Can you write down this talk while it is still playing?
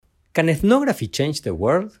Can ethnography change the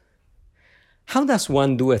world? How does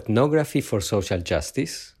one do ethnography for social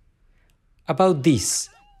justice? About this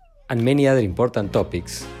and many other important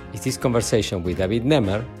topics is this conversation with David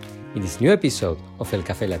Nemer in this new episode of El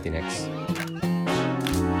Café Latinx.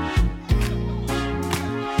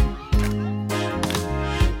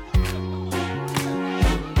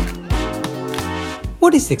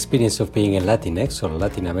 What is the experience of being a Latinx or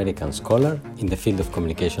Latin American scholar in the field of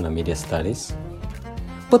communication and media studies?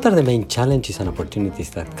 What are the main challenges and opportunities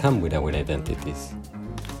that come with our identities?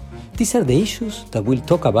 These are the issues that we'll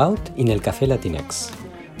talk about in El Café Latinx,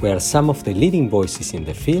 where some of the leading voices in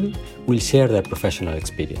the field will share their professional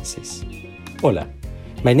experiences. Hola,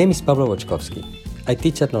 my name is Pablo Boczkowski. I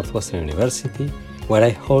teach at Northwestern University, where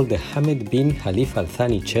I hold the Hamid bin Khalif Al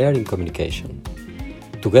Thani Chair in Communication.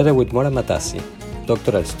 Together with Mora Matassi,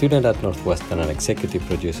 doctoral student at Northwestern and executive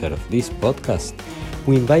producer of this podcast,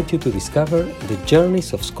 we invite you to discover the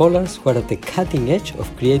journeys of scholars who are at the cutting edge of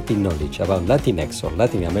creating knowledge about Latinx or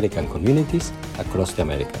Latin American communities across the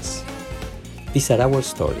Americas. These are our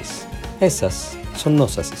stories. Esas son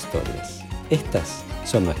nuestras historias. Estas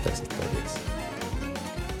son nuestras historias.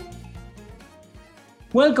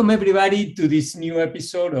 Welcome everybody to this new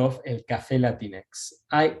episode of El Café Latinx.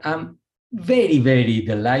 I am very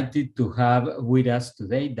delighted to have with us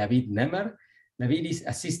today David Nemer. David is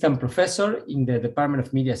assistant professor in the Department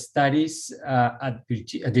of Media Studies at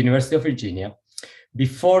the University of Virginia.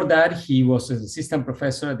 Before that, he was an assistant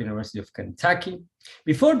professor at the University of Kentucky.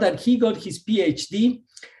 Before that, he got his PhD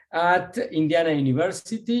at Indiana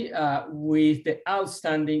University with the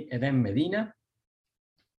outstanding Eden Medina.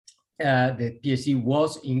 The PhD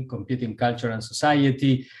was in computing culture and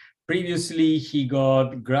society. Previously, he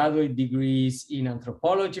got graduate degrees in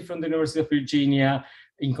anthropology from the University of Virginia,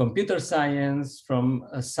 in computer science from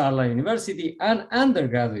Sarla University, and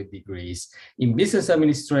undergraduate degrees in business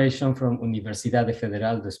administration from Universidad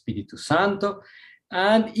Federal do Espírito Santo,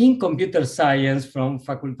 and in computer science from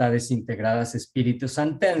Faculdades Integradas Espírito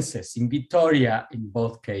Santenses in Vitória, in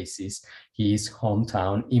both cases, his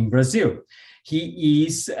hometown in Brazil. He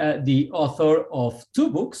is the author of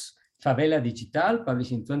two books, Café Digital,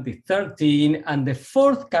 published in 2013, and the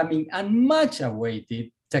forthcoming and much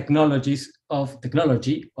awaited Technology of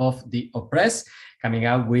the Oppressed, coming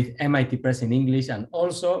out with MIT Press in English and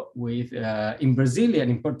also with in Brazilian,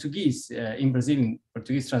 in Portuguese. In Brazilian,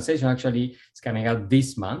 Portuguese translation actually is coming out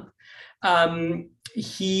this month.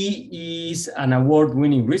 He is an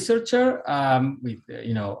award-winning researcher with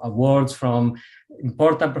awards from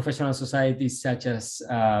important professional societies such as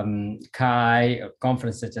CHI, or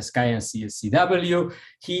conferences such as CHI and CSCW.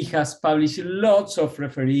 He has published lots of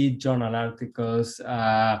referee journal articles.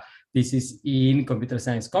 This is in computer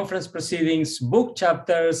science conference proceedings, book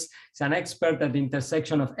chapters. He's an expert at the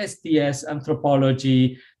intersection of STS,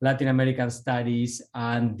 anthropology, Latin American studies,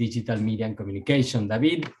 and digital media and communication.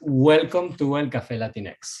 David, welcome to El Café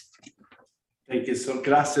Latinx. Thank you so,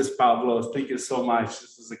 gracias, Pablo. Thank you so much.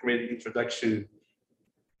 This is a great introduction.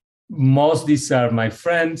 Most deserved, my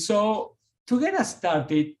friend. So to get us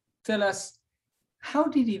started, tell us, how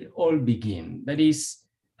did it all begin? That is,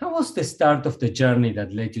 how was the start of the journey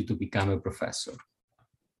that led you to become a professor?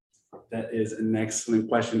 That is an excellent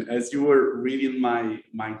question. As you were reading my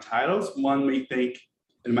titles, one may think,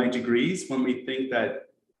 and my degrees, one may think that,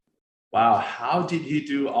 wow, how did he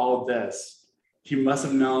do all this? He must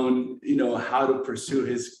have known, how to pursue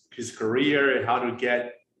his career and how to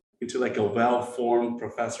get into like a well-formed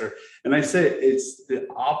professor. And I say it's the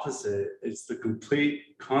opposite. It's the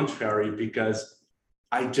complete contrary, because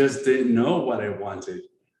I just didn't know what I wanted.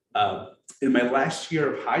 In my last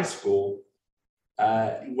year of high school,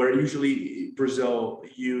 where usually in Brazil,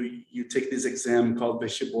 you take this exam called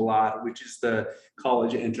vestibular, which is the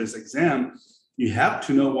college entrance exam. You have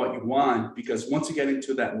to know what you want, because once you get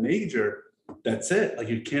into that major, that's it. Like,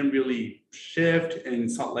 you can't really shift, and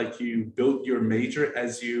it's not like you build your major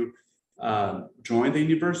as you join the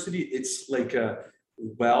university. It's like a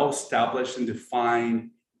well-established and defined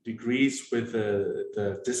degrees with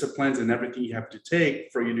the disciplines and everything you have to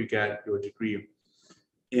take for you to get your degree.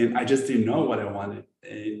 And I just didn't know what I wanted.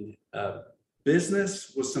 And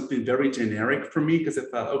business was something very generic for me, because I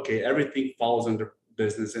thought, okay, everything falls under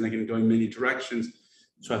business and I can go in many directions.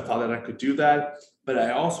 So I thought that I could do that. But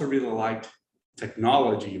I also really liked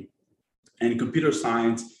technology and computer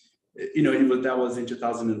science. That was in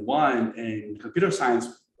 2001, and computer science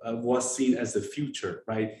was seen as the future,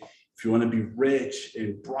 right? If you want to be rich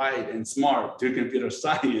and bright and smart, do computer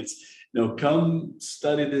science. Come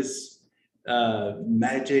study this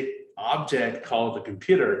magic object called the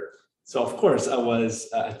computer. So of course I was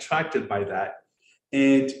attracted by that,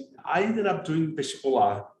 and I ended up doing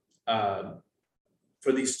vestibular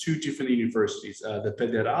for these two different universities, the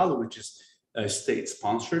Federal, which is state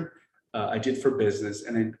sponsored, I did for business,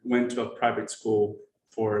 and I went to a private school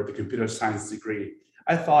for the computer science degree.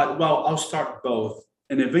 I thought, well, I'll start both,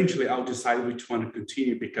 and eventually I'll decide which one to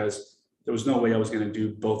continue, because there was no way I was going to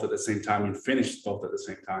do both at the same time and finish both at the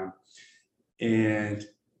same time. And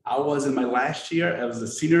I was in my last year, I was a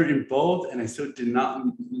senior in both, and I still did not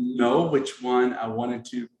know which one I wanted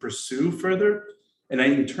to pursue further. And I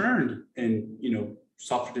interned in,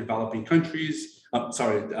 software developing companies,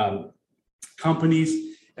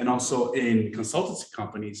 and also in consultancy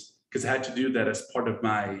companies, because I had to do that as part of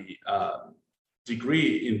my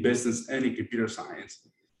degree in business and in computer science.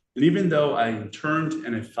 And even though I interned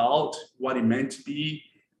and I felt what it meant to be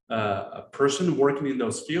a person working in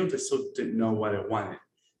those fields, I still didn't know what I wanted.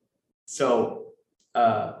 So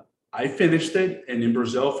I finished it. And in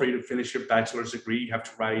Brazil, for you to finish your bachelor's degree, you have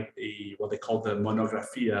to write what they call the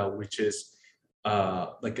monographia, which is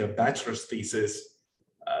like a bachelor's thesis.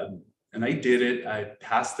 And I did it. I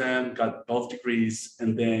passed them, got both degrees.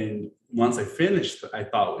 And then once I finished, I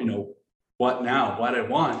thought, what now? What I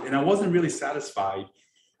want? And I wasn't really satisfied.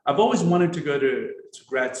 I've always wanted to go to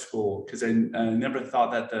grad school, because I never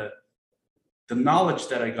thought that the knowledge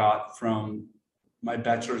that I got from my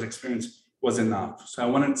bachelor's experience was enough. So I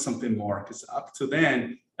wanted something more, because up to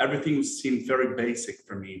then, everything seemed very basic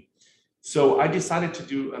for me. So I decided to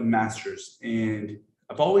do a master's, and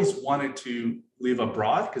I've always wanted to live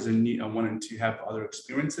abroad, because I wanted to have other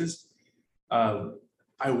experiences.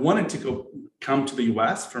 I wanted to come to the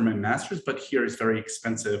US for my master's, but here is very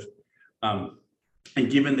expensive. And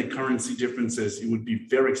given the currency differences, it would be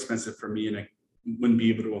very expensive for me, and I wouldn't be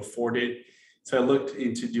able to afford it. So I looked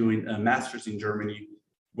into doing a master's in Germany,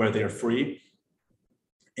 where they're free.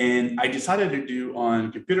 And I decided to do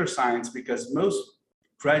on computer science, because most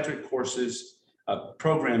graduate courses,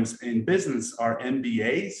 programs in business are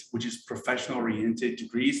MBAs, which is professional oriented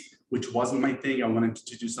degrees, which wasn't my thing. I wanted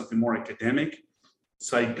to do something more academic.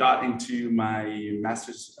 So I got into my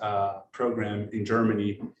master's program in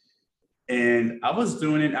Germany, and I was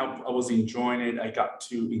doing it. I was enjoying it. I got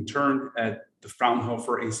to intern at the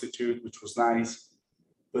Fraunhofer Institute, which was nice.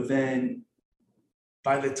 But then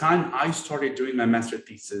by the time I started doing my master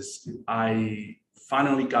thesis, I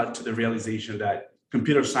finally got to the realization that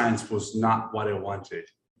computer science was not what I wanted.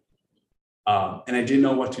 And I didn't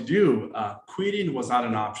know what to do. Quitting was not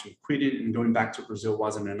an option. Quitting and going back to Brazil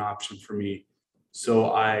wasn't an option for me.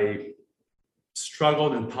 So I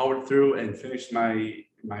struggled and powered through and finished my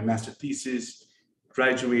master thesis,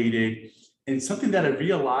 graduated. And something that I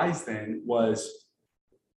realized then was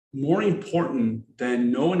more important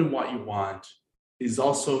than knowing what you want is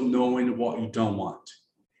also knowing what you don't want.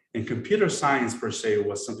 And computer science per se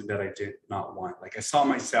was something that I did not want. Like, I saw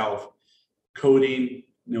myself coding,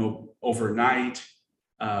 overnight,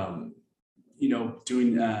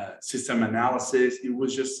 doing system analysis. It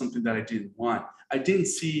was just something that I didn't want. I didn't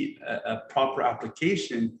see a proper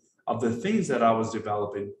application of the things that I was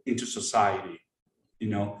developing into society.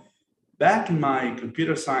 Back in my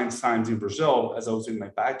computer science times in Brazil, as I was doing my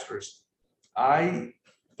bachelor's, I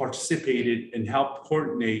participated and helped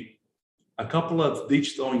coordinate a couple of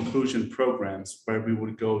digital inclusion programs where we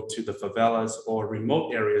would go to the favelas or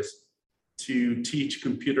remote areas to teach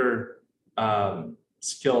computer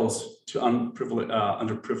skills to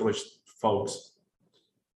underprivileged folks.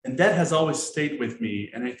 And that has always stayed with me.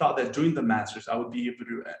 And I thought that doing the master's, I would be able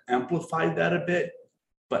to amplify that a bit.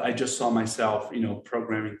 But I just saw myself,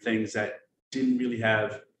 programming things that didn't really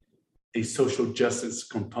have a social justice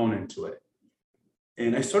component to it.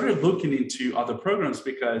 And I started looking into other programs,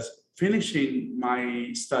 because finishing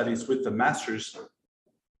my studies with the master's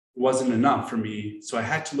wasn't enough for me. So I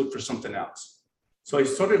had to look for something else. So I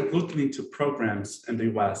started looking into programs in the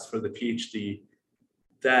US for the PhD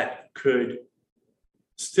that could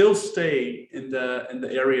still stay in the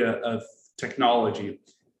area of technology,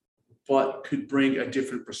 but could bring a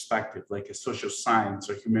different perspective, like a social science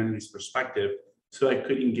or humanities perspective, so I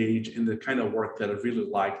could engage in the kind of work that I really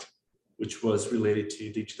liked, which was related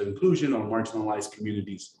to digital inclusion or marginalized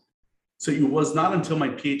communities. So it was not until my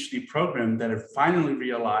PhD program that I finally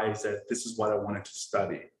realized that this is what I wanted to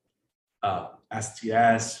study.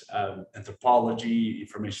 STS, anthropology,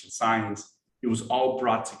 information science, it was all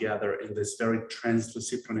brought together in this very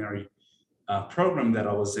transdisciplinary program that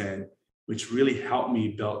I was in, which really helped me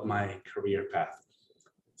build my career path.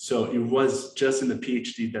 So it was just in the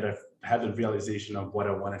PhD that I had the realization of what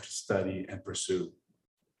I wanted to study and pursue.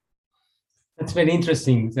 That's very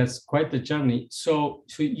interesting. That's quite the journey. So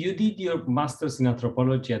you did your master's in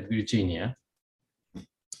anthropology at Virginia.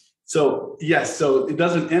 So yes, so it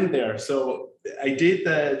doesn't end there. So I did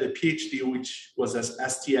the PhD, which was a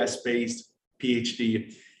STS-based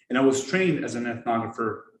PhD, and I was trained as an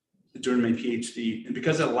ethnographer during my PhD. And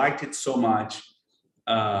because I liked it so much,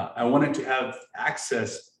 I wanted to have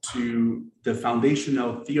access to the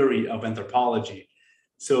foundational theory of anthropology.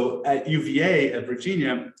 So at UVA, at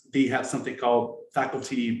Virginia, they have something called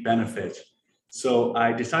faculty benefit. So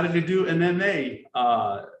I decided to do an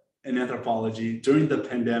MA in anthropology during the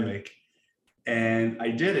pandemic, and I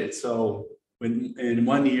did it. So in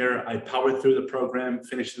 1 year, I powered through the program,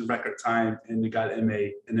 finished in record time, and got an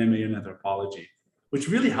MA in anthropology, which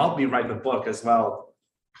really helped me write the book as well.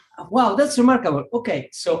 Wow, that's remarkable. Okay,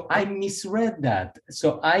 so I misread that.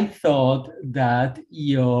 So I thought that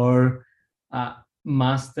your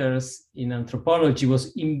master's in anthropology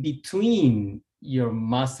was in between your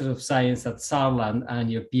Master of Science at Saarland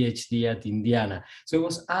and your PhD at Indiana. So it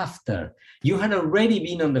was after. You had already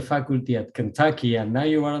been on the faculty at Kentucky, and now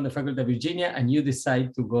you are on the faculty of Virginia, and you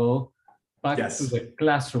decide to go back to the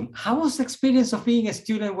classroom. How was the experience of being a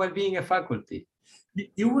student while being a faculty?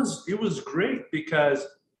 It was great because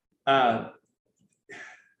the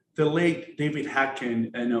late David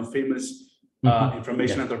Hatkin, famous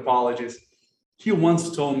information anthropologist, he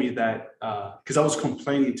once told me that, because I was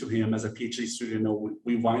complaining to him as a PhD student,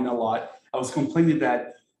 we whine a lot. I was complaining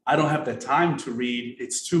that I don't have the time to read.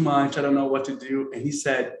 It's too much. I don't know what to do. And he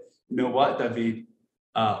said, you know what, David,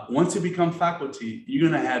 once you become faculty, you're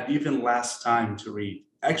going to have even less time to read.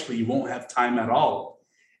 Actually, you won't have time at all.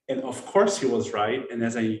 And of course he was right. And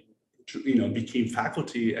as I became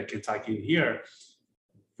faculty at Kentucky and here,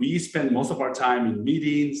 we spend most of our time in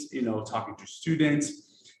meetings, talking to students.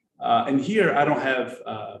 And here I don't have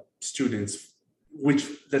students,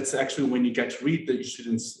 that's actually when you get to read the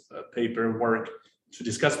students' paperwork to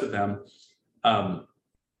discuss with them.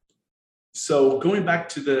 So going back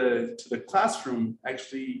to the classroom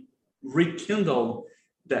actually rekindled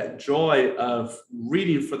that joy of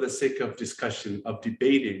reading for the sake of discussion, of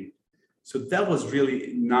debating. So that was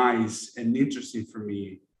really nice and interesting for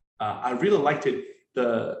me. I really liked it.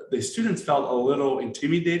 The students felt a little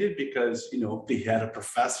intimidated because, they had a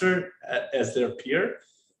professor as their peer,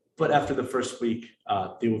 but after the first week,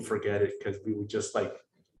 they would forget it because we would just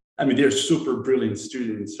they're super brilliant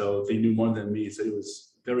students, so they knew more than me. So it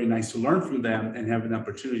was very nice to learn from them and have an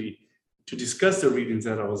opportunity to discuss the readings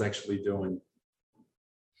that I was actually doing.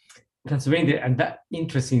 That's very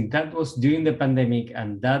interesting. That was during the pandemic,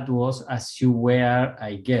 and that was as you were,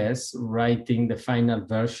 I guess, writing the final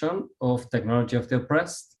version of Technology of the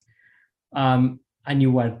Oppressed. And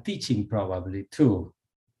you were teaching probably too.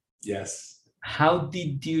 Yes. How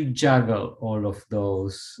did you juggle all of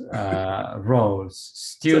those roles?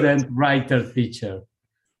 Student, writer, teacher.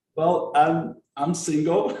 Well, I'm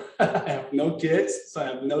single. I have no kids, so I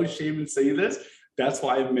have no shame in saying this. That's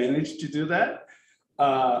why I managed to do that.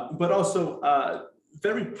 But also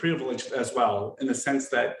very privileged as well, in the sense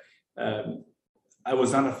that I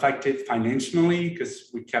was not affected financially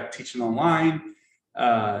because we kept teaching online.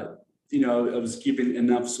 I was given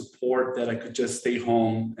enough support that I could just stay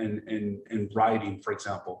home and writing, for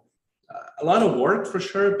example. A lot of work for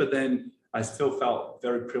sure, but then I still felt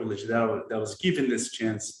very privileged that I was given this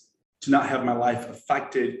chance to not have my life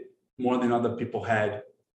affected more than other people had.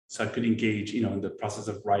 So I could engage, in the process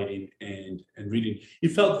of writing and reading. It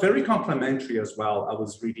felt very complimentary as well. I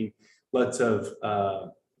was reading lots of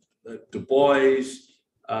Du Bois,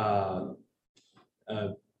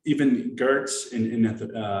 even Gertz in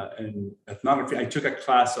ethnography. I took a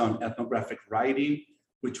class on ethnographic writing,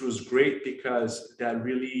 which was great because that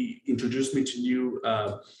really introduced me to new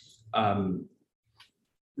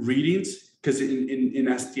readings. Because in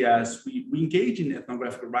STS, we engage in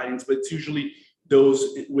ethnographic writings, but it's usually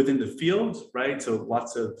those within the field, right? So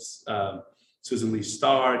lots of Susan Lee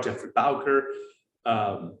Starr, Jeffrey Bowker,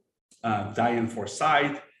 Diane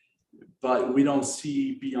Forsyth, but we don't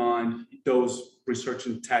see beyond those research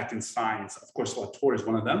in tech and science. Of course, Latour is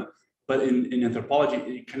one of them, but in anthropology,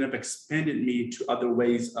 it kind of expanded me to other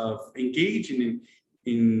ways of engaging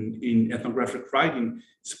in ethnographic writing,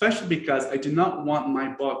 especially because I do not want my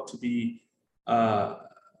book to be,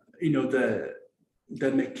 the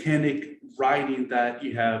mechanic writing that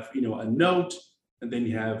you have, a note, and then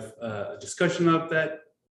you have a discussion of that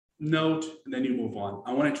note, and then you move on.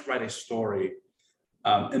 I wanted to write a story,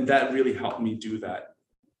 and that really helped me do that.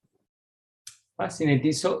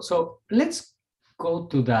 Fascinating. So let's go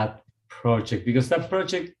to that project, because that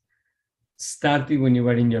project started when you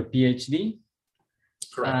were in your PhD.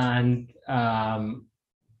 Correct. And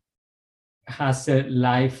has a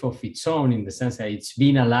life of its own, in the sense that it's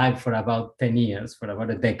been alive for about 10 years, for about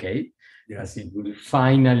a decade. as it will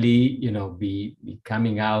finally, be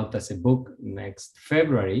coming out as a book next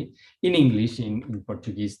February in English, in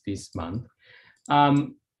Portuguese this month.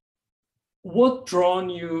 What drew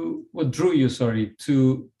you,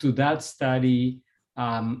 to that study?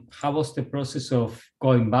 How was the process of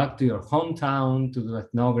going back to your hometown to do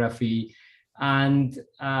ethnography? And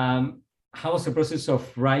how was the process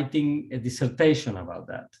of writing a dissertation about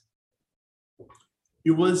that?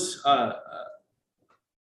 It was, I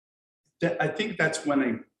think that's when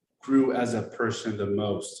I grew as a person the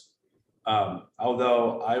most.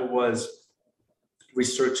 Although I was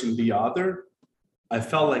researching the other, I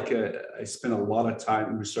felt like I spent a lot of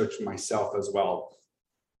time researching myself as well.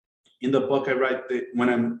 In the book, I write that when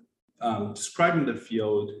I'm describing the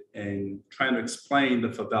field and trying to explain the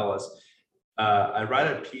favelas, I write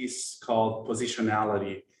a piece called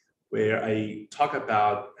Positionality, where I talk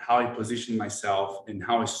about how I positioned myself and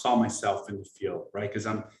how I saw myself in the field, right? Because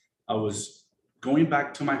I was going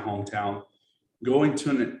back to my hometown, going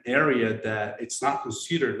to an area that it's not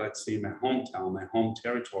considered, let's say, my hometown, my home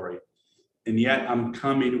territory. And yet I'm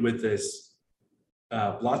coming with this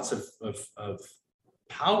lots of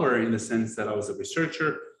power, in the sense that I was a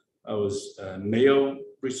researcher, I was a male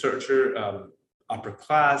researcher, upper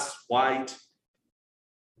class, white.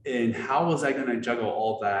 And how was I going to juggle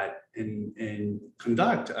all that and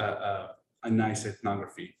conduct a nice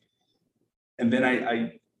ethnography? And then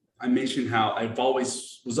I mentioned how I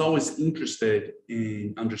was always interested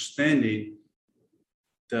in understanding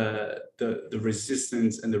the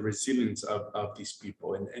resistance and the resilience of these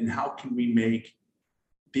people, and how can we make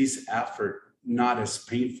this effort not as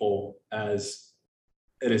painful as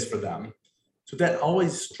it is for them. So that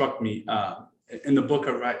always struck me. In the book,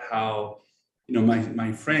 I write how,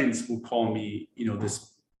 my friends will call me,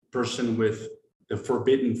 this person with the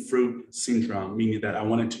forbidden fruit syndrome, meaning that I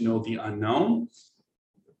wanted to know the unknown.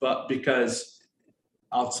 But because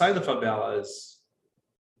outside the favelas,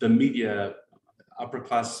 the media, upper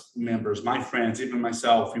class members, my friends, even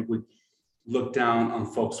myself, we would look down on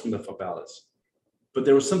folks from the favelas. But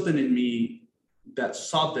there was something in me that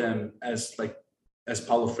saw them as, like, as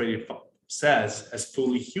Paulo Freire says, as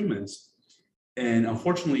fully humans. And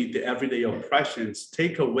unfortunately, the everyday oppressions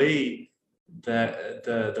take away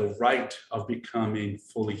the right of becoming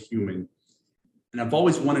fully human. And I've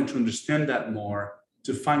always wanted to understand that more,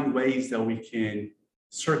 to find ways that we can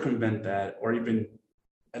circumvent that, or even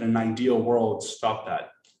in an ideal world, stop that.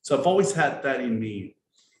 So I've always had that in me.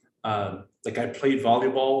 Like, I played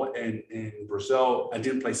volleyball in Brazil. I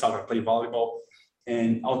didn't play soccer, I played volleyball.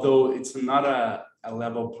 And although it's not a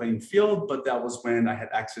level playing field, but that was when I had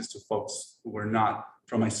access to folks who were not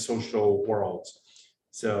from my social world.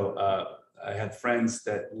 So I had friends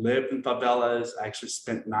that lived in favelas. I actually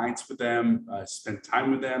spent nights with them, spent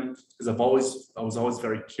time with them, because I was always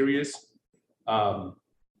very curious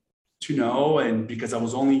to know, and because I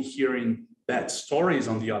was only hearing bad stories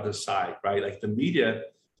on the other side, right? Like, the media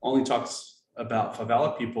only talks about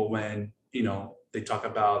favela people when, they talk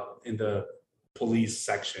about in the police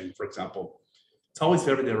section, for example. It's always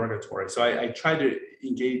very derogatory. So I try to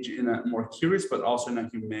engage in a more curious, but also in a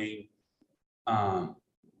humane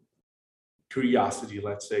curiosity,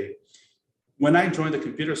 let's say. When I joined the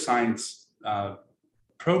computer science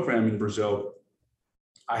program in Brazil,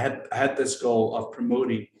 I had this goal of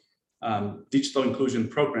promoting digital inclusion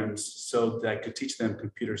programs so that I could teach them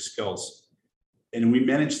computer skills. And we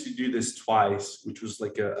managed to do this twice, which was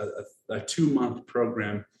like a 2-month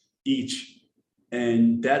program each.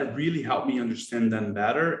 And that really helped me understand them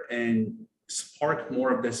better and spark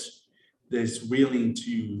more of this willing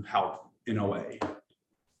to help, in a way.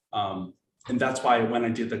 And that's why when I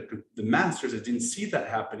did the master's, I didn't see that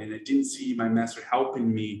happening. I didn't see my master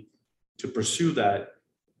helping me to pursue that.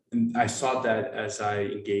 And I saw that as I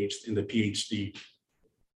engaged in the PhD.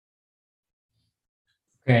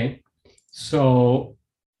 Okay, so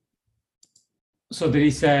there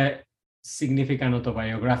is a significant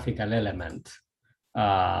autobiographical element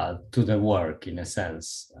to the work, in a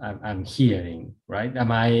sense. I'm hearing, right?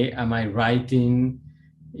 Am I writing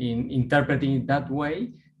in interpreting it that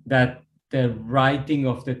way, that the writing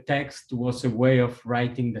of the text was a way of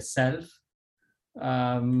writing the self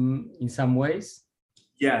in some ways?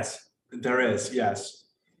 Yes, there is, yes.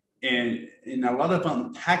 And in a lot of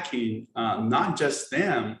unpacking, not just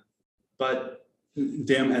them, but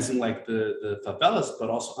them as in like the favelas, but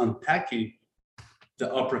also unpacking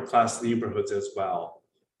the upper class neighborhoods as well.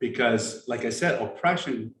 Because like I said,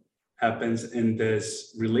 oppression happens in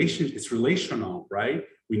this relation, it's relational, right?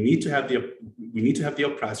 We need to have the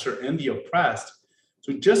oppressor and the oppressed.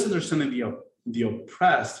 So just understanding the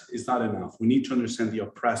oppressed is not enough. We need to understand the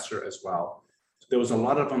oppressor as well. there was a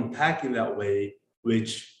lot of unpacking that way,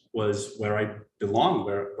 which was where I belong,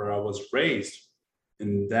 where I was raised.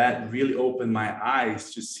 And that really opened my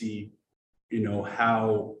eyes to see,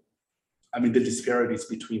 how, the disparities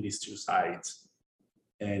between these two sides.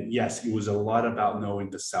 And yes, it was a lot about knowing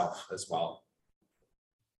the self as well.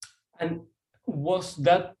 And was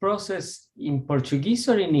that process in Portuguese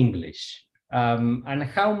or in English? And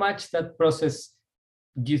how much that process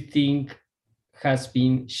do you think has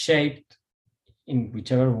been shaped in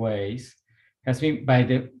whichever ways has been by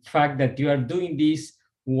the fact that you are doing this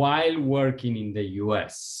while working in the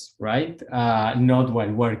US, right? Not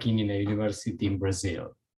while working in a university in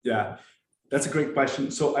Brazil. Yeah, that's a great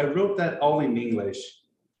question. So I wrote that all in English,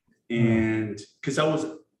 and because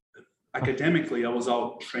academically, I was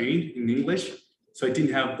all trained in English. So I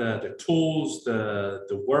didn't have the tools,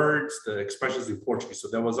 the words, the expressions in Portuguese. So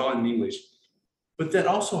that was all in English. But that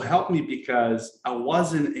also helped me because I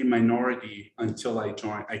wasn't a minority until I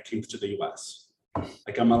came to the US.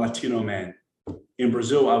 Like, I'm a Latino man. In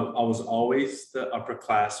Brazil, I was always the upper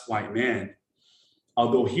class white man.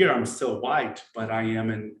 Although here I'm still white, but I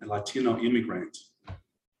am a Latino immigrant.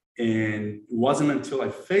 And it wasn't until I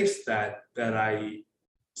faced that I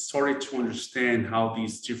started to understand how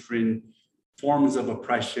these different forms of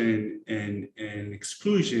oppression and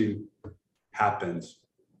exclusion happened.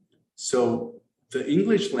 So the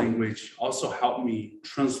English language also helped me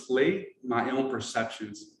translate my own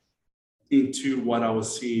perceptions into what I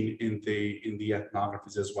was seeing in the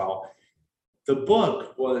ethnographies as well. The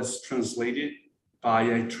book was translated by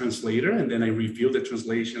a translator, and then I reviewed the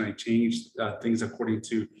translation. I changed things according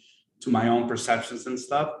to my own perceptions and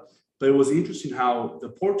stuff. But it was interesting how the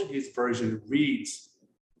Portuguese version reads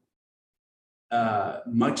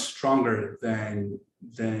much stronger than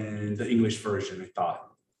the English version, I thought.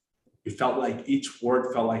 It felt like each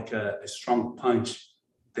word felt like a strong punch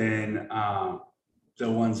than the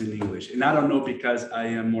ones in English. And I don't know, because I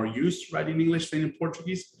am more used to writing English than in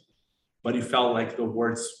Portuguese, but it felt like the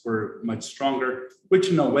words were much stronger, which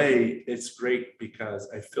in a way, it's great because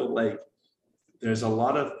I feel like there's a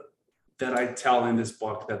lot of that I tell in this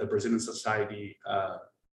book that the Brazilian society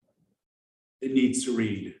it needs to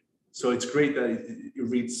read. So it's great that it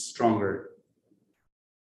reads stronger.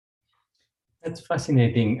 That's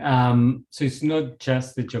fascinating. So it's not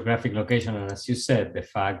just the geographic location, and as you said, the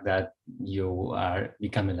fact that you are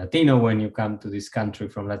becoming Latino when you come to this country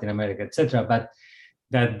from Latin America, etc., but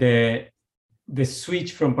that the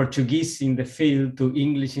switch from Portuguese in the field to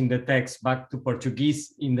English in the text back to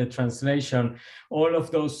Portuguese in the translation, all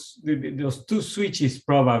of those two switches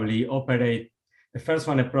probably operate. The first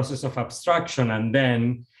one, a process of abstraction, and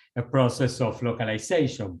then a process of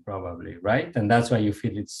localization, probably, right? And that's why you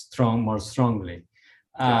feel it more strongly.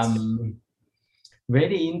 Yes.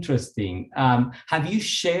 Very interesting. Have you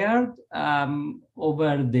shared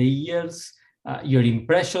over the years your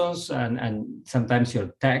impressions and sometimes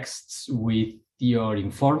your texts with your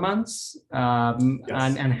informants? Yes.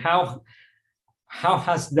 And how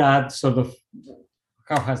has that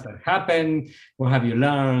how has that happened? What have you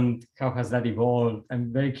learned? How has that evolved?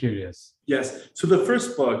 I'm very curious. Yes. So the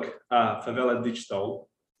first book, Favela Digital,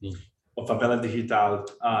 or Favela Digital,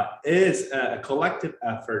 is a collective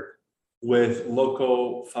effort with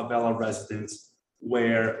local favela residents,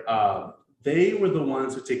 where they were the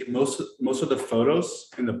ones who take most of the photos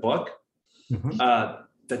in the book. Mm-hmm.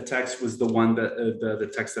 The text was the one that the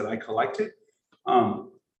text that I collected.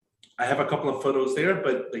 I have a couple of photos there,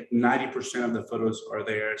 but like 90% of the photos are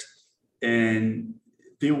theirs. And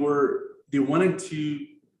they wanted to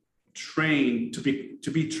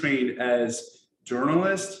be trained as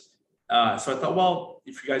journalists. So I thought, well,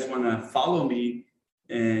 if you guys want to follow me,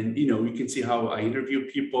 and you can see how I interview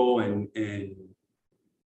people, and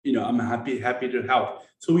I'm happy to help.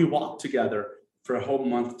 So we walked together for a whole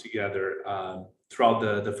month together throughout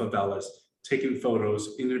the favelas, taking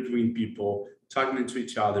photos, interviewing people, talking to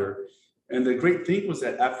each other. And the great thing was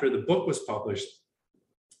that after the book was published,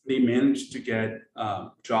 they managed to get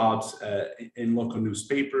jobs in local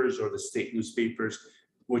newspapers or the state newspapers,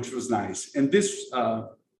 which was nice. And this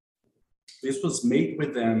was made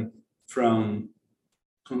with them from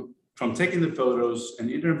taking the photos and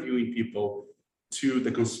interviewing people to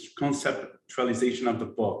the conceptualization of the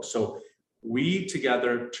book. So we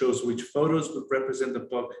together chose which photos would represent the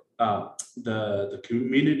book, the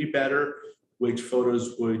community better, which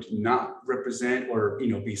photos would not represent or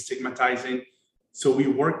be stigmatizing. So we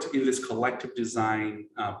worked in this collective design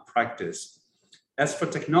practice. As for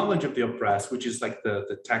Technology of the Oppressed, which is like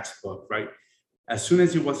the textbook, right? As soon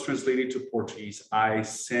as it was translated to Portuguese, I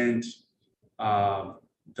sent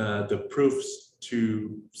the proofs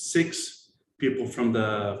to 6 people from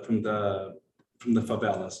the from the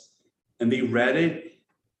favelas, and they read it,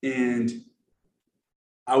 and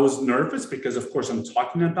I was nervous because, of course, I'm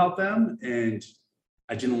talking about them, and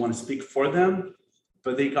I didn't want to speak for them,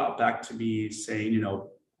 but they got back to me saying,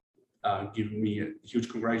 giving me a huge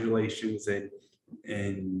congratulations and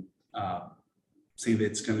saying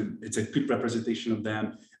that it's a good representation of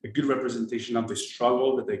them, a good representation of the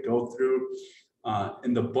struggle that they go through.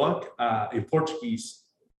 In the book, in Portuguese,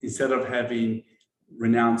 instead of having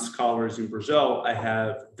renowned scholars in Brazil, I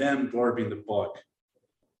have them blurbing the book,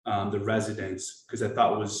 the residents, because I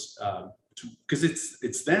thought was, because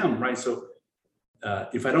it's them, right? So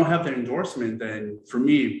if I don't have their endorsement, then for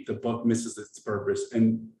me, the book misses its purpose.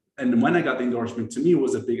 And when I got the endorsement, to me, it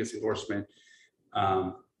was the biggest endorsement.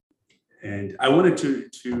 And I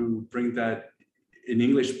wanted to bring that in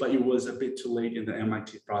English, but it was a bit too late in the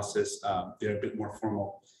MIT process. They're a bit more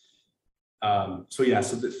formal. So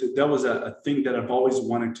that was a thing that I've always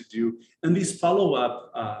wanted to do. And these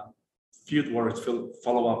follow-up fieldwork,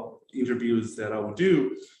 follow-up interviews that I would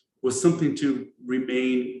do was something to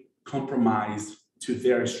remain compromised to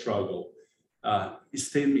their struggle.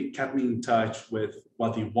 It kept me in touch with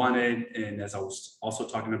what they wanted. And as I was also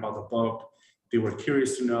talking about the book, they were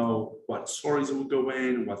curious to know what stories would go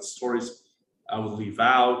in, what stories I would leave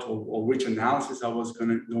out, or which analysis I was going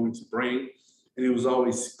to bring. And it was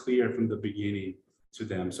always clear from the beginning to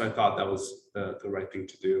them. So I thought that was the right thing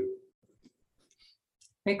to do.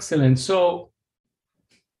 Excellent. So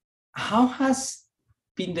how has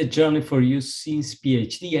been the journey for you since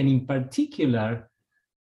PhD? And in particular,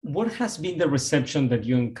 what has been the reception that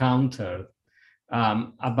you encountered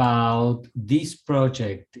about this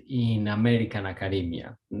project in American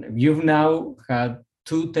academia? You've now had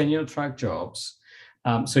 2 tenure-track jobs.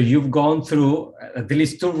 So you've gone through at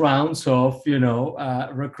least 2 rounds of,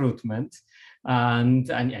 recruitment,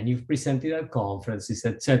 and you've presented at conferences,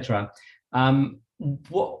 etc.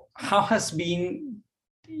 How has been,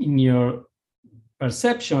 in your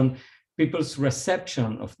perception, people's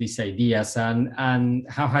reception of these ideas, and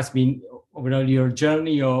how has been overall your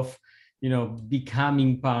journey of,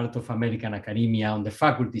 becoming part of American academia on the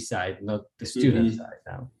faculty side, not the student side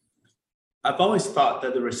now? I've always thought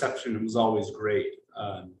that the reception was always great.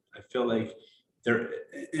 I feel like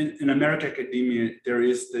in American academia, there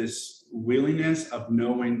is this willingness of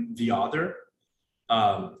knowing the other.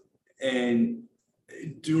 And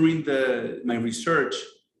during my research,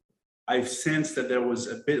 I've sensed that there was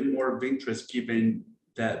a bit more of interest, given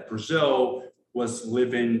that Brazil was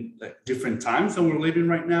living like different times than we're living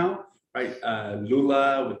right now, right?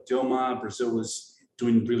 Lula with Dilma, Brazil was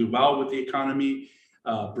doing really well with the economy.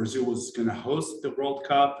 Brazil was going to host the World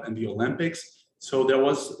Cup and the Olympics. So there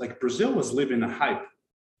was Brazil was living a hype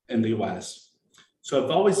in the US. So I've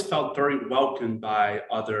always felt very welcomed by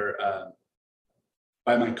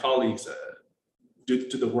by my colleagues due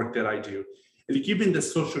to the work that I do. And given the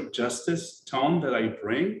social justice tone that I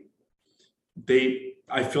bring,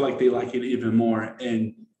 I feel like they like it even more.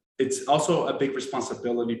 And it's also a big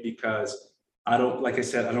responsibility because I don't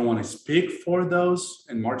want to speak for those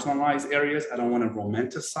in marginalized areas. I don't want to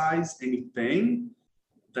romanticize anything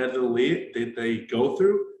that they go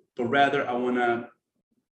through, but rather I want to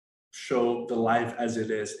show the life as it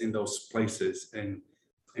is in those places and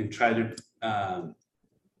try to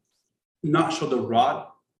not show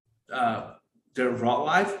their raw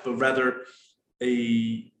life, but rather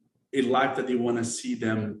a life that they want to see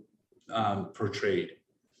them portrayed.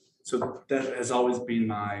 So that has always been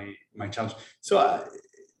my challenge. So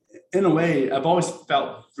in a way, I've always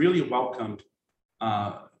felt really welcomed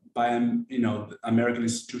by American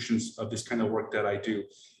institutions of this kind of work that I do.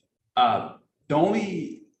 The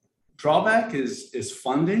only drawback is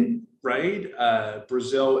funding, right?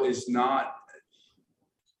 Brazil is not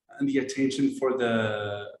on the attention for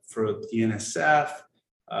the NSF,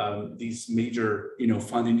 these major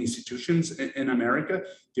funding institutions in America.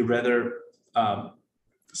 They rather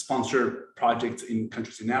sponsor projects in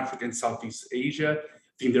countries in Africa and Southeast Asia.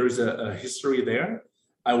 I think there is a history there.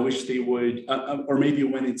 I wish they would, or maybe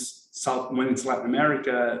when it's Latin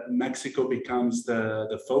America, Mexico becomes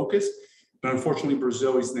the focus. But unfortunately,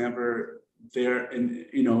 Brazil is never there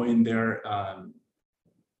in their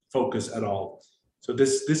focus at all. So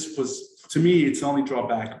this was, to me, it's the only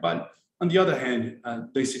drawback. But on the other hand,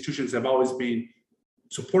 the institutions have always been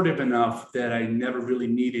supportive enough that I never really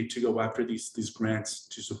needed to go after these grants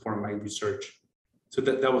to support my research. So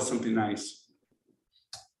that was something nice.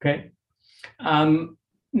 Okay.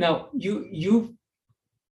 Now you've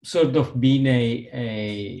sort of been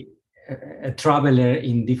a traveler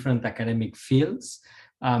in different academic fields.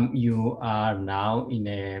 You are now in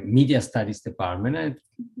a media studies department, and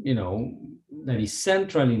that is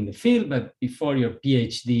central in the field. But before your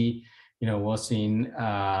PhD, was in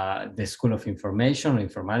the School of Information or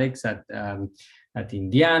Informatics at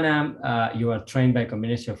Indiana. You are trained by a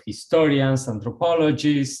combination of historians,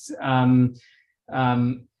 anthropologists.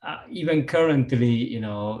 Even currently,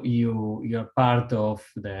 you're part of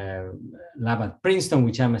the lab at Princeton,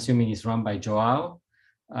 which I'm assuming is run by Joao.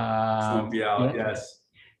 Yes.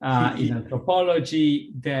 In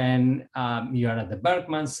anthropology, then you are at the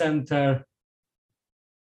Berkman Center.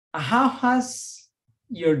 How has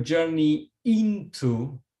your journey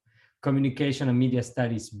into communication and media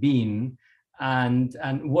studies been, and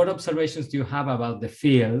what observations do you have about the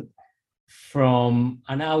field from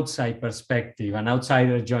an outside perspective, an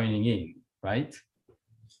outsider joining in, right?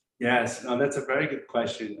 Yes, no, that's a very good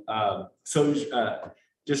question.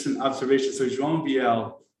 Just an observation. So João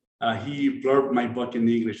Biel, he blurbed my book in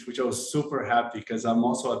English, which I was super happy because I'm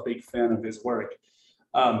also a big fan of his work.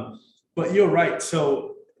 But you're right.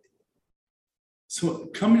 So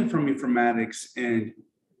coming from informatics, and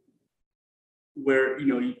where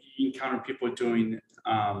you encounter people doing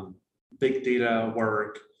big data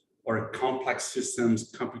work or complex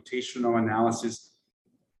systems, computational analysis,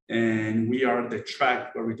 and we are the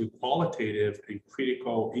track where we do qualitative and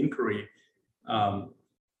critical inquiry.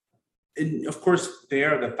 And of course,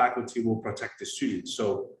 there the faculty will protect the students,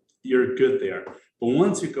 so you're good there. But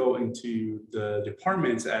once you go into the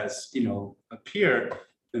departments as a peer,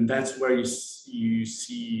 then that's where you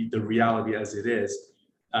see the reality as it is.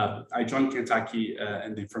 I joined Kentucky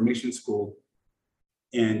in the information school,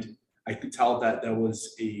 and I could tell that there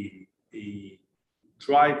was a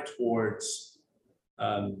drive towards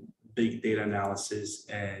big data analysis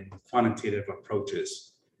and quantitative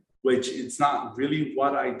approaches, which it's not really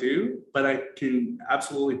what I do, but I can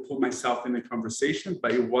absolutely put myself in the conversation,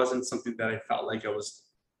 but it wasn't something that I felt like I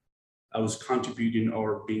was contributing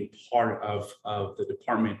or being part of the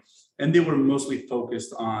department. And they were mostly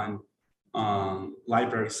focused on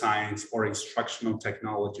library science or instructional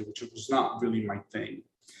technology, which was not really my thing.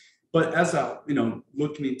 But as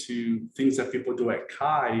looking into things that people do at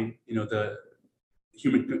CHI, the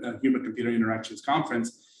Human-Computer Interactions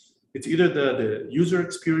Conference, it's either the user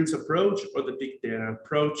experience approach or the big data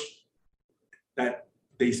approach that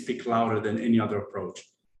they speak louder than any other approach.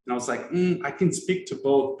 And I was like, I can speak to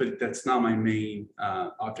both, but that's not my main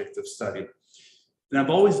object of study. And I've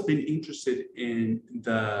always been interested in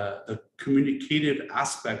the communicative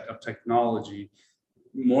aspect of technology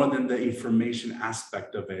more than the information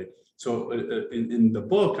aspect of it. So in the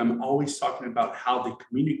book, I'm always talking about how they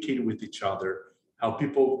communicate with each other, how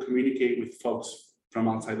people communicate with folks from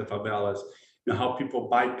outside the favelas, how people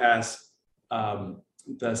bypass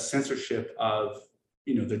the censorship of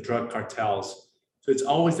the drug cartels. So it's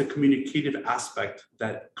always the communicative aspect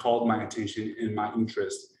that called my attention and my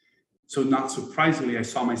interest. So not surprisingly, I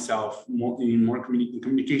saw myself in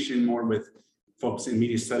communication more with folks in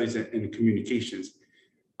media studies and communications.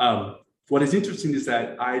 What is interesting is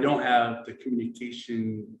that I don't have the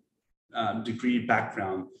communication degree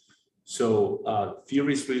background. So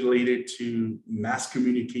theories related to mass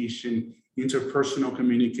communication, interpersonal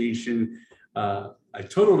communication, I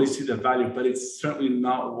totally see the value, but it's certainly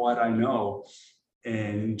not what I know.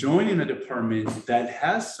 And joining a department that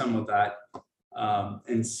has some of that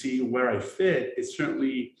and see where I fit, it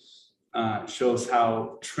certainly shows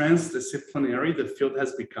how transdisciplinary the field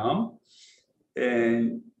has become.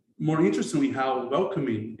 And more interestingly, how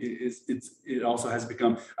welcoming it also has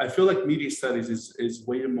become. I feel like media studies is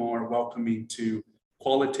way more welcoming to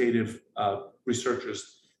qualitative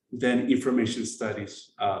researchers than information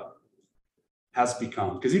studies has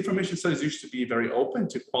become. Because information studies used to be very open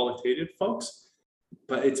to qualitative folks,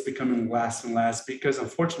 but it's becoming less and less because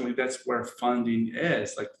unfortunately that's where funding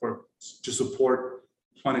is, like to support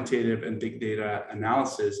quantitative and big data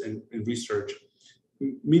analysis and research.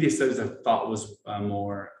 Media studies I thought was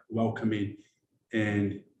more welcoming,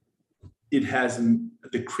 and it has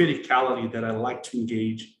the criticality that I like to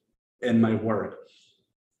engage in my work.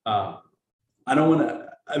 I don't want to,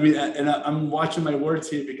 and I'm watching my words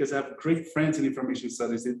here because I have great friends in information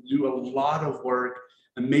studies that do a lot of work,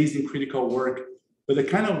 amazing critical work, but the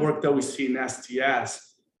kind of work that we see in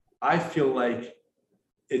STS, I feel like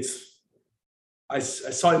I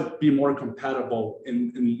saw it be more compatible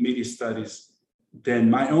in media studies than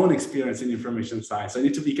my own experience in information science. I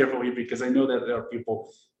need to be careful here because I know that there are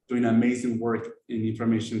people doing amazing work in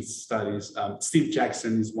information studies. Steve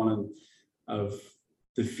Jackson is one of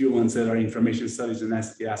the few ones that are information studies in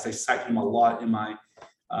STS. I cite him a lot in my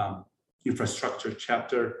infrastructure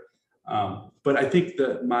chapter. But I think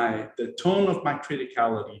that the tone of my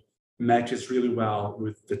criticality matches really well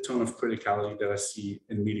with the tone of criticality that I see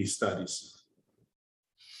in media studies.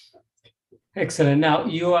 Excellent. Now,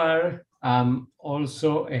 you are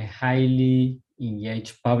also a highly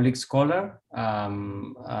engaged public scholar.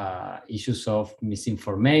 Issues of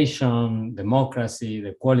misinformation, democracy,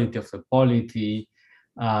 the quality of the polity.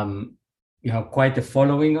 You have quite a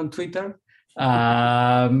following on Twitter.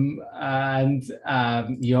 And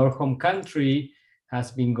your home country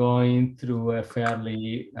has been going through a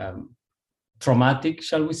fairly traumatic,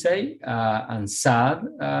 shall we say, and sad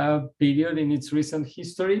period in its recent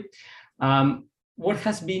history. What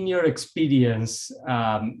has been your experience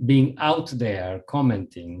being out there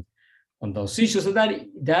commenting on those issues? So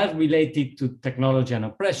that related to technology and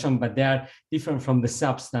oppression, but they are different from the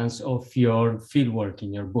substance of your fieldwork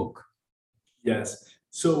in your book. Yes.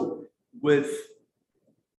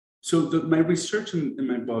 My research in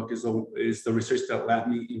my book is the research that led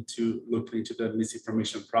me into looking into the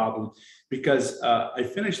misinformation problem, because I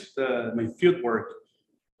finished my fieldwork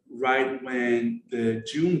right when the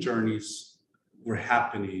June journeys were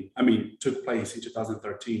happening. Took place in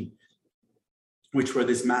 2013, which were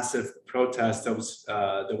this massive protests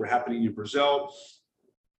that were happening in Brazil,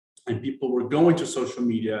 and people were going to social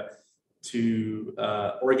media to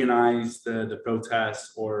organize the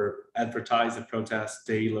protest or advertise the protest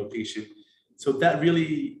day, location. So that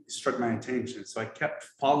really struck my attention. So I kept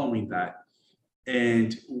following that.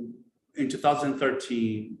 And in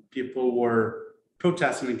 2013, people were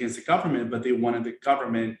protesting against the government, but they wanted the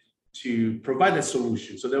government to provide a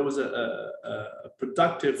solution. So there was a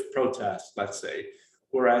productive protest, let's say,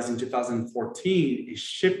 whereas in 2014, it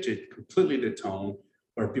shifted completely the tone,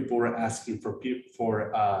 where people were asking for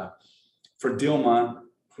Dilma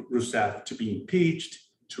Rousseff to be impeached,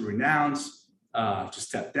 to renounce, to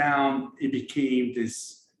step down. It became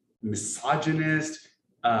this misogynist,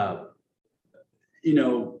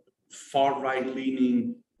 far-right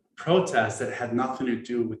leaning protest that had nothing to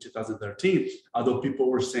do with 2013, although people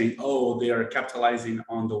were saying, oh, they are capitalizing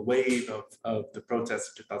on the wave of the protests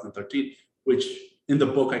of 2013, which in the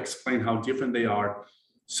book I explain how different they are.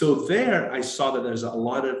 So there I saw that there's a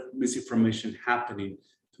lot of misinformation happening.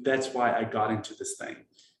 That's why I got into this thing.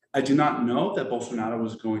 I did not know that Bolsonaro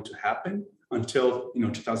was going to happen until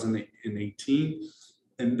 2018.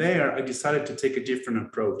 And there I decided to take a different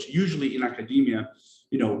approach. Usually in academia,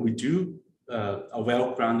 we do a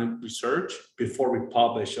well-grounded research before we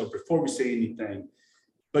publish or before we say anything.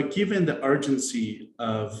 But given the urgency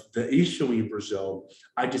of the issue in Brazil,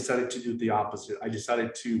 I decided to do the opposite. I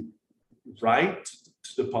decided to write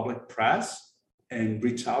to the public press and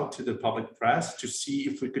reach out to the public press to see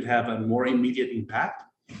if we could have a more immediate impact,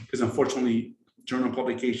 because unfortunately, journal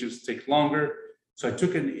publications take longer. So I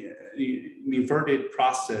took an inverted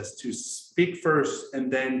process to speak first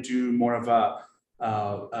and then do more of a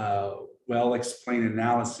well-explained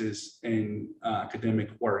analysis in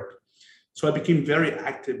academic work. So I became very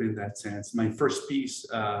active in that sense. My first piece,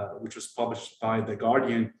 which was published by The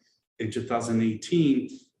Guardian in 2018,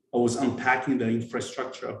 I was unpacking the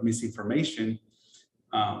infrastructure of misinformation,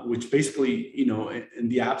 which basically, in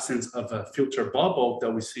the absence of a filter bubble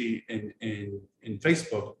that we see in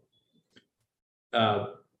Facebook,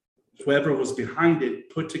 whoever was behind it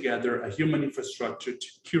put together a human infrastructure to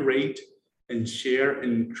curate and share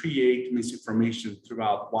and create misinformation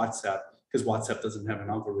throughout WhatsApp, because WhatsApp doesn't have an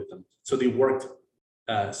algorithm. So they worked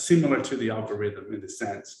similar to the algorithm in the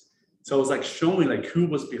sense. So I was like showing like who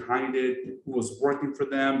was behind it, who was working for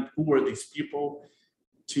them, who were these people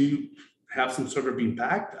to have some sort of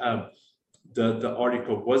impact. The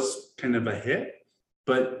article was kind of a hit,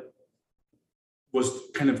 but was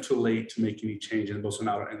kind of too late to make any change, and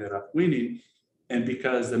Bolsonaro ended up winning. And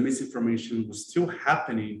because the misinformation was still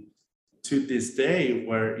happening to this day,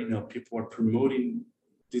 where people are promoting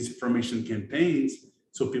disinformation campaigns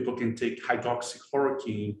so people can take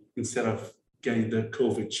hydroxychloroquine instead of getting the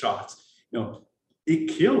COVID shots. It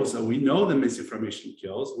kills. We know the misinformation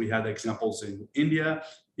kills. We had examples in India,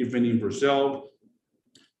 even in Brazil.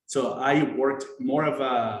 So I worked more of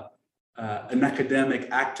an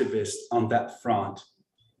academic activist on that front.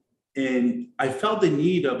 And I felt the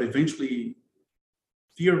need of eventually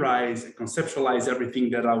theorize and conceptualize everything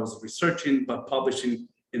that I was researching, but publishing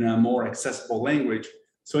in a more accessible language.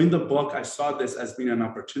 So in the book, I saw this as being an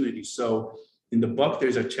opportunity. So in the book,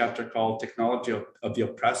 there's a chapter called Technology of the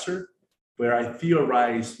Oppressor, where I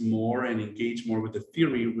theorize more and engage more with the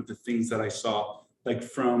theory, with the things that I saw, like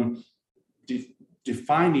from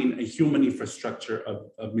defining a human infrastructure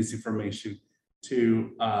of misinformation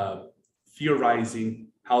to theorizing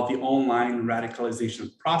how the online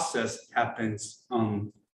radicalization process happens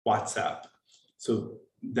on WhatsApp. So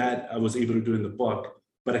that I was able to do in the book,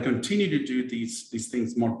 but I continue to do these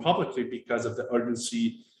things more publicly because of the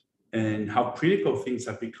urgency and how critical things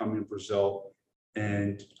have become in Brazil.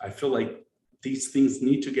 And I feel like these things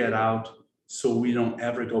need to get out so we don't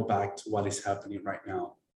ever go back to what is happening right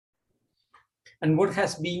now. And what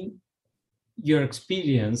has been your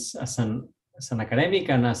experience as an academic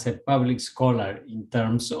and as a public scholar in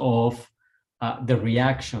terms of the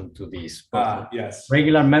reaction to this? Yes.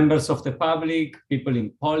 Regular members of the public, people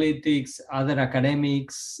in politics, other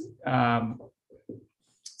academics.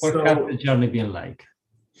 What has the journey been like?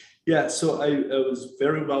 Yeah, so I was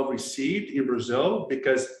very well received in Brazil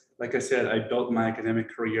because, like I said, I built my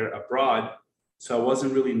academic career abroad. So I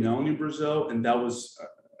wasn't really known in Brazil, and that was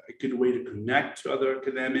a good way to connect to other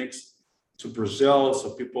academics, to Brazil,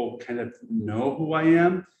 so people kind of know who I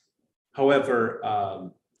am.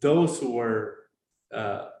 However, those who were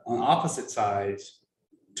on opposite sides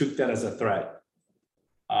took that as a threat.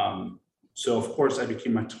 So of course I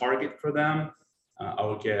became a target for them. I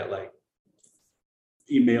would get like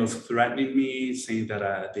emails threatening me, saying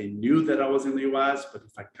that they knew that I was in the US, but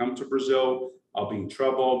if I come to Brazil, I'll be in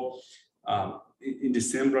trouble. In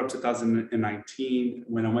December of 2019,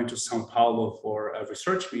 when I went to Sao Paulo for a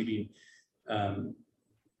research meeting,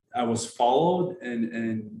 I was followed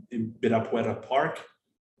in Ibirapuera Park,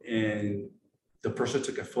 and the person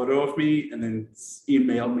took a photo of me and then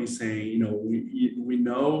emailed me saying, you know, we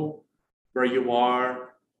know where you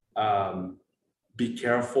are, be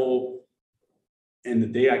careful. And the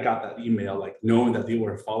day I got that email, like knowing that they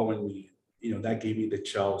were following me, you know, that gave me the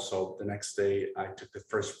chill. So the next day I took the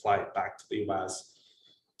first flight back to the US.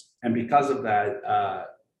 And because of that,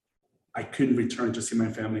 I couldn't return to see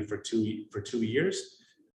my family for 2 years.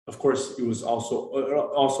 Of course, it was also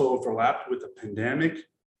overlapped with the pandemic.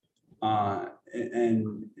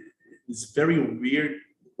 And it's a very weird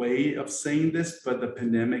way of saying this, but the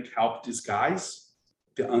pandemic helped disguise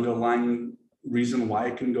the underlying reason why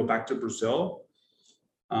I couldn't go back to Brazil.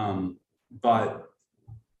 But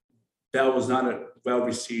that was not well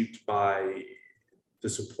received by the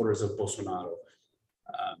supporters of Bolsonaro.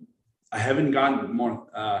 I haven't gotten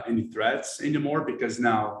any threats anymore because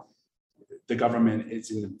now the government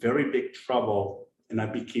is in very big trouble, and I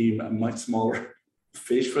became a much smaller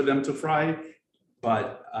fish for them to fry.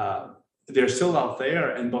 But they're still out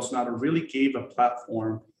there, and Bolsonaro really gave a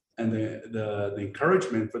platform and the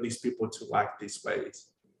encouragement for these people to act these ways.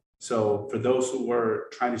 So for those who were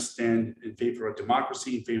trying to stand in favor of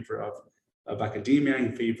democracy, in favor of academia,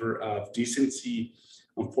 in favor of decency,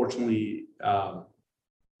 unfortunately,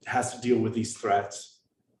 has to deal with these threats.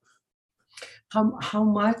 How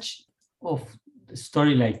much of the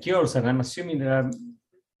story like yours, and I'm assuming there are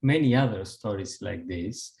many other stories like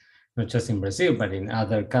this, not just in Brazil, but in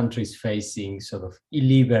other countries facing sort of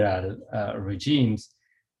illiberal regimes,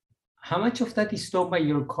 how much of that is known by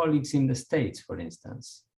your colleagues in the States, for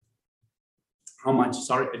instance? How much?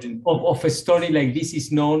 Sorry, I didn't. Of a story like this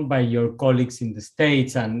is known by your colleagues in the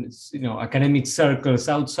States and, you know, academic circles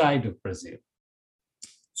outside of Brazil?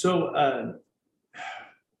 So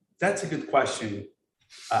that's a good question.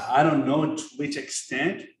 I don't know to which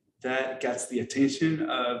extent that gets the attention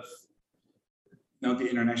of, you know, the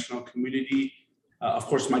international community. Of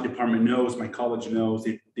course, my department knows, my college knows.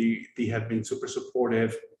 They have been super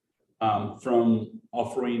supportive, from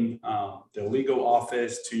offering the legal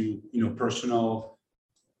office to, you know, personal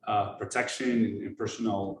protection and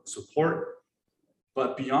personal support.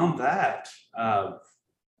 But beyond that, I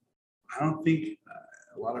don't think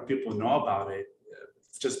a lot of people know about it.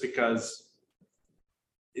 It's just because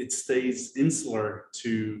it stays insular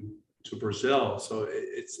to Brazil. So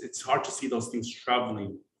it's hard to see those things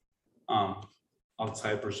traveling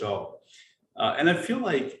outside Brazil. And I feel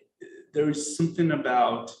like there is something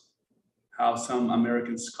about how some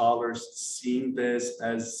American scholars seeing this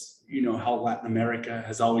as, you know, how Latin America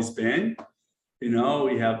has always been. You know,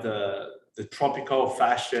 we have the tropical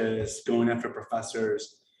fascists going after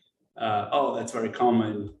professors. Oh, that's very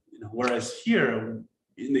common. You know, whereas here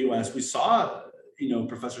in the US, we saw, you know,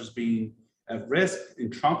 professors being at risk in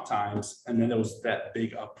Trump times, and then there was that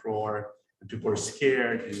big uproar, and people were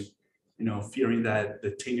scared and, you know, fearing that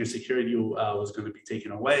the tenure security was going to be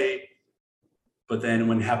taken away. But then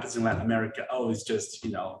when it happens in Latin America, oh, it's just,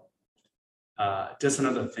 you know, just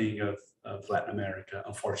another thing of Latin America,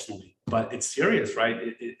 unfortunately. But it's serious, right?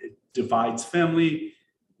 It divides family,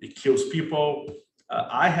 it kills people.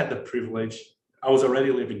 I had the privilege, I was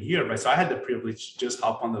already living here, right? So I had the privilege to just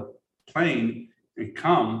hop on the plane and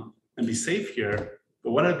come and be safe here.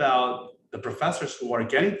 But what about the professors who are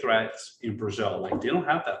getting threats in Brazil? Like, they don't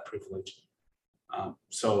have that privilege.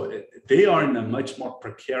 They are in a much more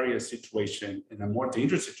precarious situation, in a more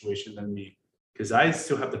dangerous situation than me, because I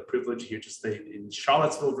still have the privilege here to stay in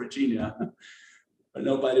Charlottesville, Virginia, but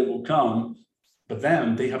nobody will come. But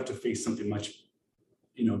them, they have to face something much,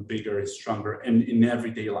 bigger and stronger and in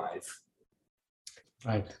everyday life.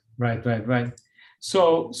 Right.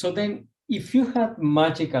 So then, if you had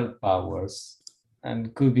magical powers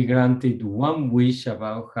and could be granted one wish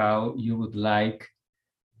about how you would like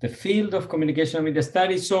the field of communication and media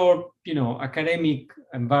studies, or academic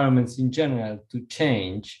environments in general, to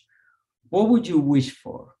change, what would you wish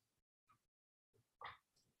for?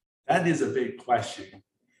 That is a big question.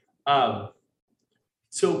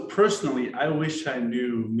 So personally, I wish I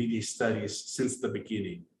knew media studies since the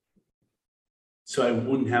beginning, so I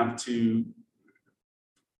wouldn't have to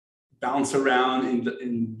bounce around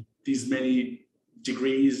in these many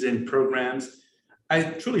degrees and programs. I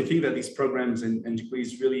truly think that these programs and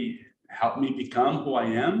degrees really help me become who I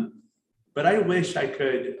am, but I wish I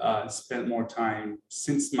could spend more time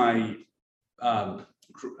since my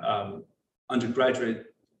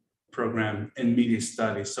undergraduate program in media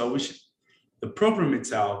studies. So I wish the program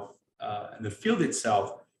itself and the field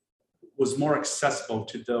itself was more accessible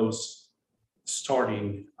to those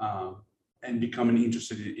starting and becoming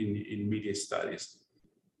interested in media studies,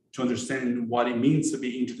 to understand what it means to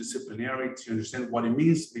be interdisciplinary, to understand what it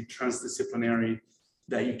means to be transdisciplinary,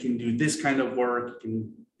 that you can do this kind of work, you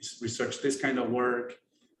can research this kind of work.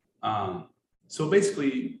 So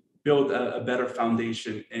basically build a better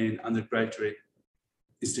foundation in undergraduate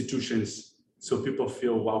institutions so people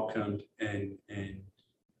feel welcomed and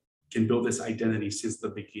can build this identity since the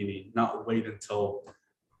beginning, not wait until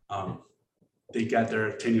they get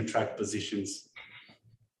their tenure track positions.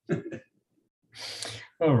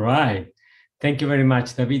 All right. Thank you very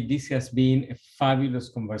much, David. This has been a fabulous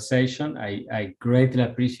conversation. I greatly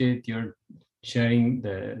appreciate your sharing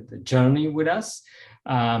the journey with us.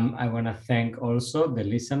 I want to thank also the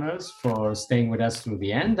listeners for staying with us through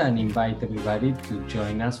the end, and invite everybody to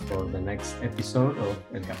join us for the next episode of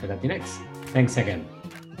El Café Latinx. Thanks again.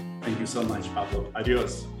 Thank you so much, Pablo.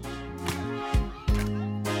 Adios.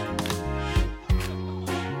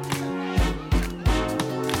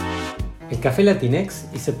 El Café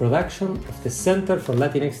Latinx is a production of the Center for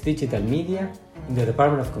Latinx Digital Media in the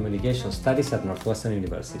Department of Communication Studies at Northwestern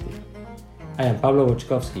University. I am Pablo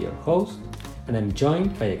Boczkowski, your host, and I'm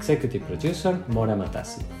joined by executive producer Mora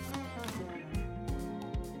Matassi.